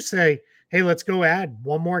they do say, hey, let's go add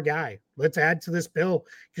one more guy. Let's add to this bill,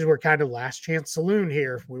 because we're kind of last chance saloon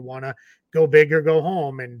here if we want to go big or go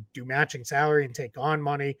home and do matching salary and take on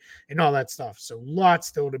money and all that stuff. So lots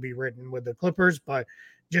still to be written with the Clippers, but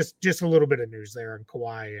just a little bit of news there on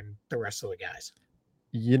Kawhi and the rest of the guys.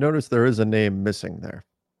 You notice there is a name missing there.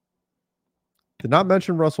 Did not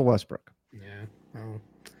mention Russell Westbrook. Yeah. Well,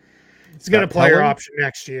 he's got a player option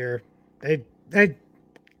next year. I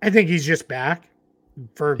think he's just back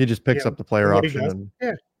for. He just picks up the player option.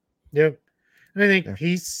 Yeah. And I think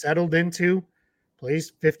he's settled into,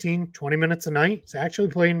 plays 15, 20 minutes a night. He's actually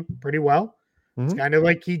playing pretty well. It's kind of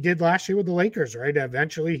like he did last year with the Lakers, right?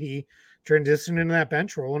 Eventually he transitioned into that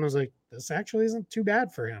bench role and was like, this actually isn't too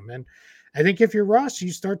bad for him. And I think if you're Russ, you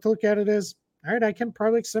start to look at it as, all right, I can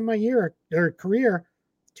probably extend my year or career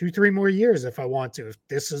 2-3 more years if I want to, if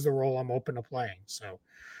this is the role I'm open to playing. So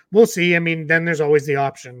we'll see. I mean, then there's always the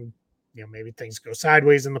option, maybe things go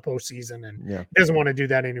sideways in the postseason and he doesn't want to do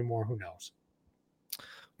that anymore. Who knows?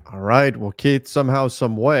 All right. Well, Keith, somehow,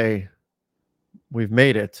 some way, we've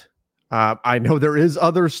made it. I know there is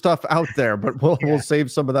other stuff out there, but we'll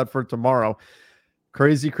save some of that for tomorrow.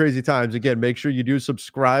 Crazy times. Again, make sure you do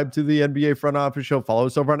subscribe to the NBA Front Office Show. Follow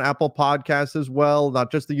us over on Apple Podcasts as well.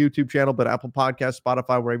 Not just the YouTube channel, but Apple Podcasts,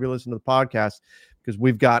 Spotify, wherever you listen to the podcast, because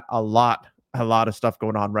we've got a lot of stuff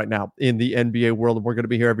going on right now in the NBA world. And we're going to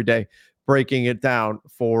be here every day breaking it down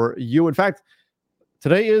for you. In fact,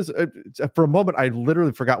 today is, for a moment, I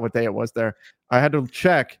literally forgot what day it was there. I had to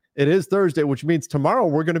check. It is Thursday, which means tomorrow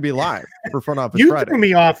we're going to be live for Front Office Friday. You threw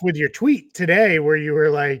me off with your tweet today where you were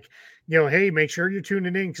like, hey, make sure you're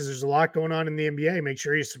tuning in because there's a lot going on in the NBA. Make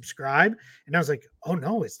sure you subscribe. And I was like, oh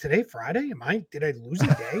no, is today Friday? Did I lose a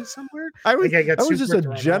day somewhere? I was just a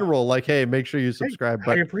general, like, hey, make sure you subscribe.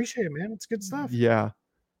 But I appreciate it, man. It's good stuff. Yeah.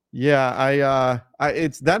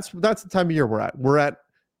 That's the time of year we're at.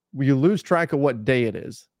 You lose track of what day it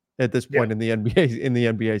is at this point in the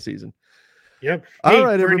NBA season. Yep. All hey,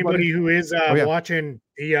 right, for everybody. Anybody who is watching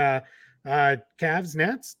the Cavs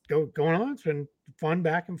Nets going on, it's been fun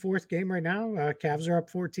back and forth game right now. Cavs are up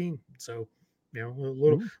 14, so a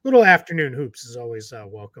little afternoon hoops is always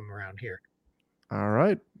welcome around here. All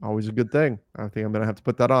right, always a good thing. I think I'm gonna have to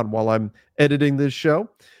put that on while I'm editing this show.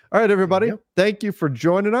 All right, everybody, thank you for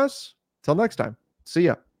joining us. Till next time, see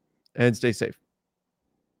ya and stay safe.